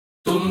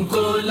تم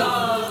کو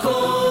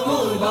لاکھوں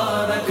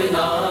مبارک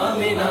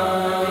آمنہ،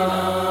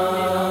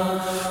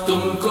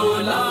 تم کو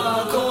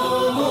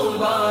لاکھوں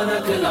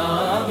مبارک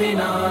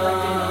آمنہ،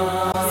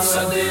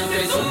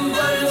 صدقے تم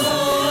پر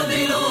ہو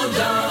دل و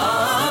جاں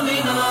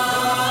آمنہ،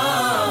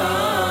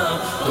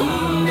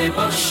 تم نے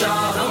بخشا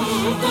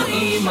ہم کو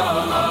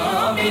ایمان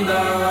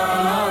آمنہ،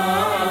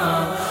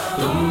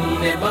 تم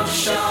نے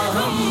بخشا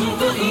ہم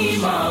کو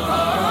ایمان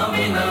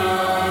آمنہ،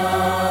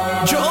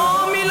 جو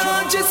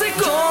ملا جس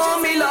کو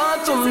ملا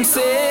تم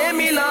سے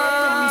ملا،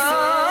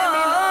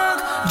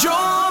 جو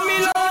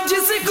ملا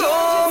جس کو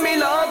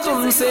ملا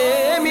تم سے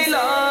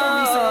ملا،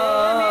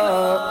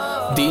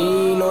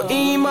 دین و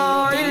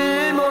ایمان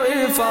علم و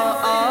عرفاں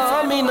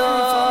آمنہ،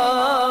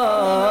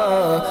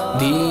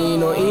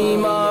 دین و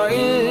ایمان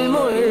علم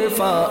و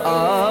عرفاں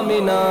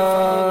آمنہ،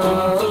 تم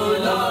کو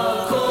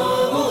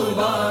لاکھوں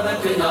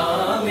مبارک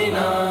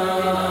آمنہ،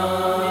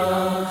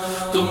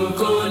 تم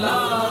کو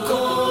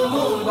لاکھوں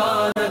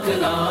مبارک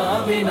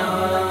آمنہ،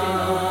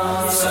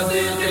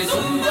 صدقے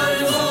تم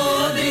پر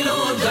ہو دل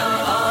و جاں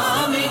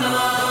آمنہ،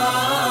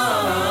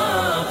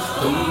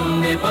 تم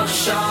نے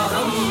بخشا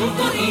ہم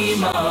کو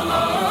ایمان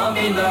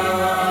آمنہ،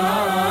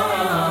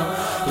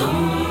 تم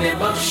نے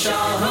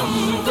بخشا ہم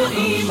کو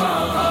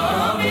ایمان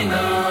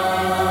آمنہ،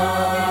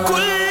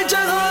 کل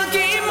جگہ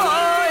کی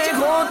مائیں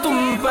ہو تم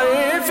پر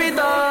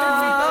فدا،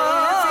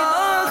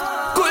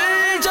 کل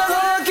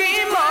جگہ کی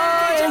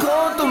مائیں ہو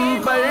تم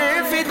پر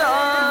فدا،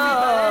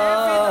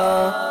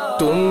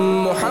 تم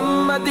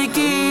محمد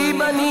کی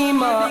بنی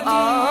ماں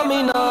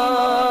آمنہ،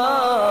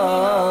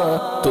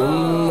 تم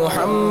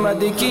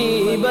محمد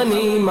کی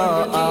بنی ماں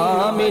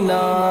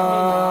آمنہ،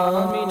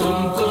 تم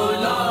کو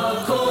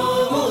لاکھوں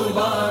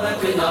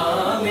مبارک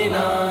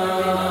آمنہ،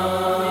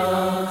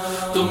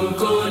 تم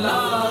کو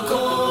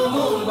لاکھوں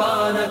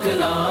مبارک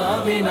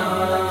آمنہ،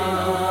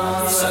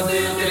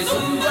 صدقے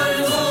تم پر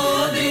ہو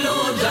دل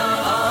و جاں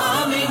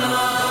آمنہ،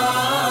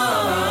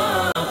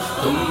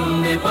 تم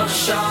نے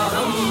بخشا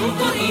ہم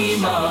کو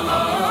ایمان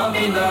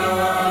آمنہ،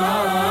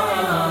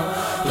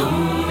 تم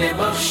نے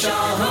بخشا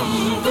ہم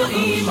کو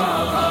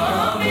ایمان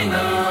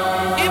آمنہ،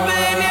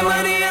 ابن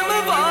مریم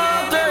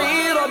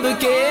واقعی رب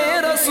کے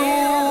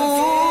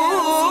رسول،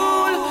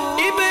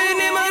 ابن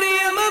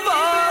مریم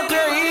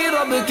واقعی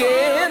رب کے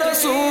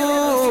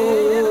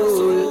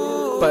رسول،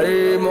 پر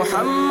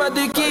محمد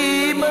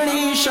کی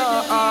بڑی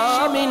شان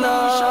آمنہ،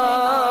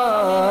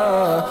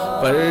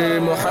 پر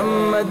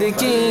محمد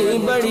کی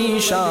بڑی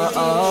شان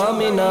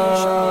آمنہ،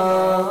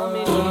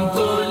 تم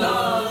کو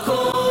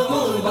لاکھوں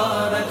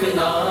مبارک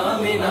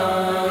آمنہ،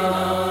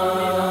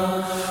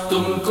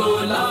 تم کو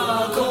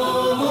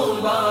لاکھوں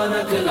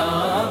مبارک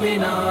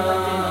آمنہ،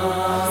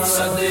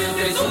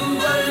 صدقے تم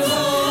پر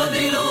ہو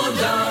دل و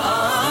جاں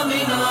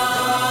آمنہ،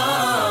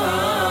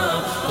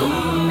 تم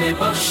نے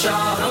بخشا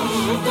ہم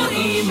کو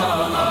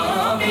ایمان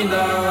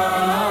آمنہ،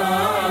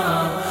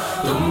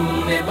 تم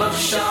نے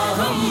بخشا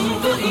ہم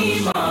کو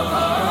ایمان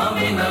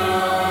آمنہ،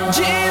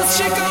 جس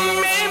شکم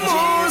میں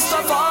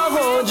مصطفیٰ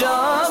ہو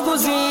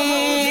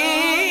جاگزین،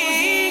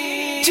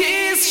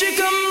 جس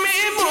شکم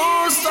میں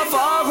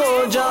مصطفیٰ ہو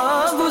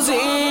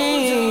جاگزین،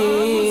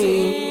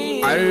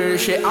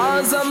 عرش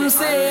اعظم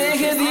سے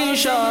ہے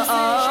ذیشان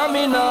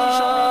آمنہ،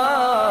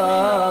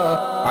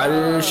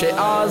 عرش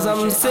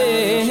اعظم سے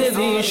ہے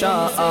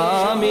ذیشان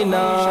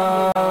آمنہ،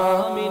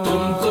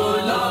 تم کو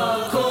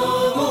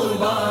لاکھوں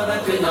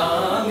مبارک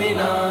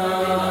آمنہ،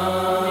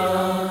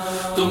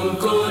 تم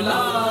کو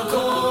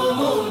لاکھوں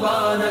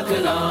مبارک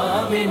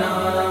آمنہ،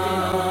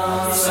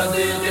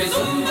 صدقے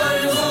تم پر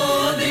ہو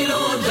دل و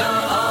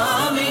جاں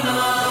آمنہ،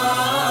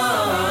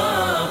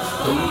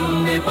 تم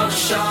نے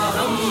بخشا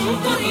ہم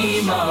کو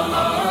ایمان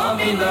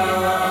آمنہ،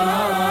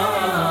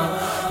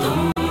 تم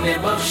نے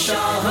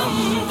بخشا ہم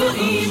کو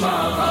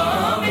ایمان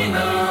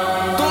آمنہ،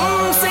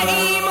 تم سے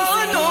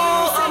ایمان و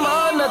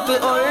امانت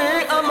اور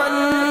امن،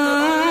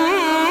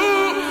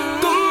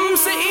 تم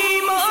سے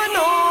ایمان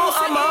و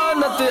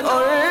امانت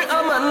اور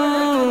امن،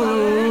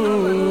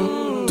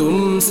 تم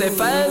سے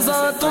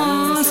فیضاں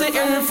تم سے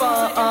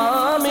عرفاں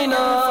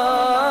آمنہ،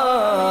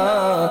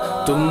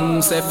 تم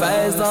سے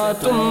فیضاں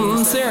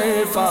تم سے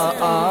عرفاں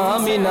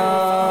آمنہ،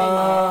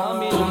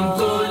 تم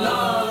کو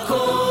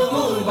لاکھوں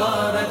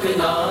مبارک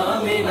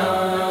آمنہ،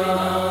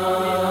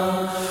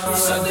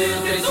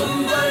 صدقے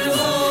تم پر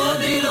ہو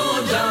دل و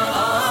جاں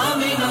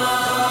آمنہ،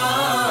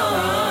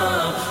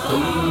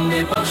 تم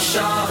نے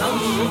بخشا ہم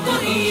کو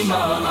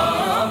ایمان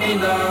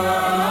آمنہ،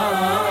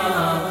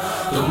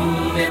 تم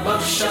نے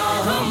بخشا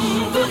ہم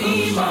کو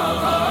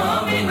ایمان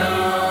آمنہ،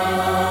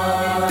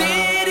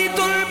 تیری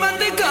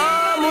تربت کا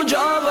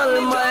مجاور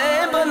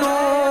میں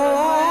بنوں،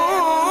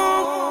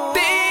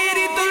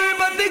 تیری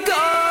تربت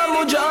کا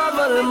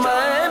مجاور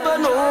میں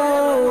بنوں،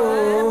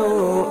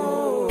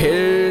 پھر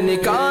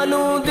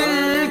نکالوں دل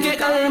کے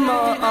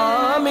ارماں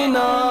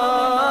آمنہ،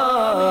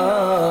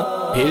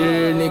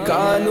 پھر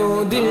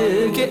نکالوں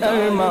دل کے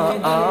ارماں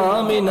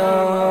آمنہ،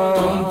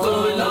 تم کو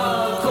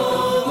لاکھوں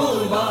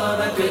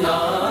مبارک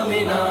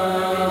آمنہ،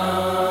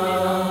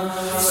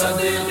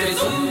 صدقے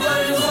تم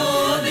پر ہو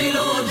دل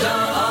و جاں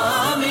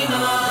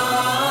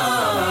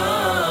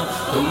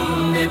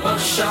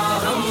بخشا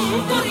ہم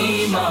کو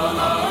ایمان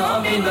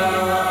آمنہ،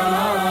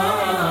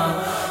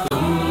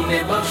 تم نے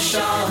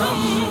بخشا ہم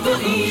کو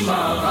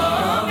ایمان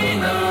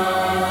آمنہ۔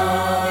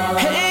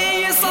 ہے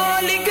یہ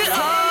سالک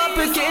آپ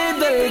کے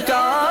در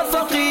کا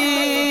فقیر،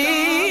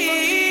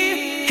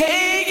 ہے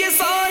یہ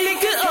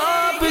سالک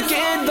آپ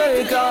کے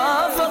در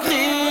کا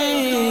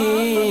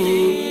فقیر،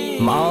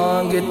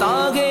 مانگتا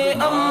ہے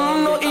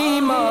امن و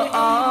ایمان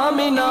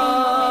آمنہ،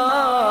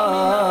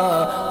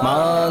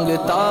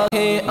 مانگتا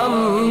ہے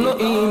امن و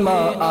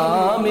ایمان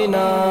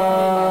آمنہ۔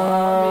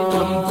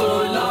 تم کو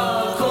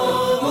لاکھوں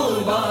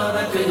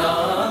مبارک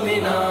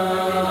آمنہ،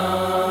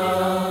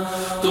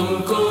 تم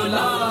کو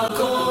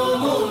لاکھوں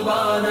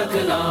مبارک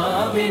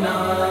آمنہ،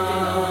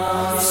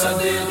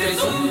 صدقے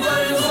تم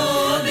پر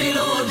ہو دل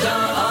و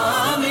جاں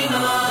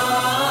آمنہ،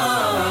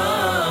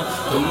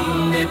 تم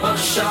نے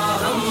بخشا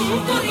ہم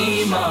کو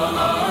ایمان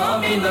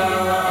آمنہ،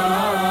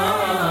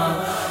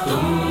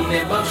 تم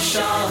نے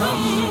بخشا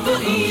ہم کو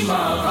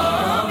ایمان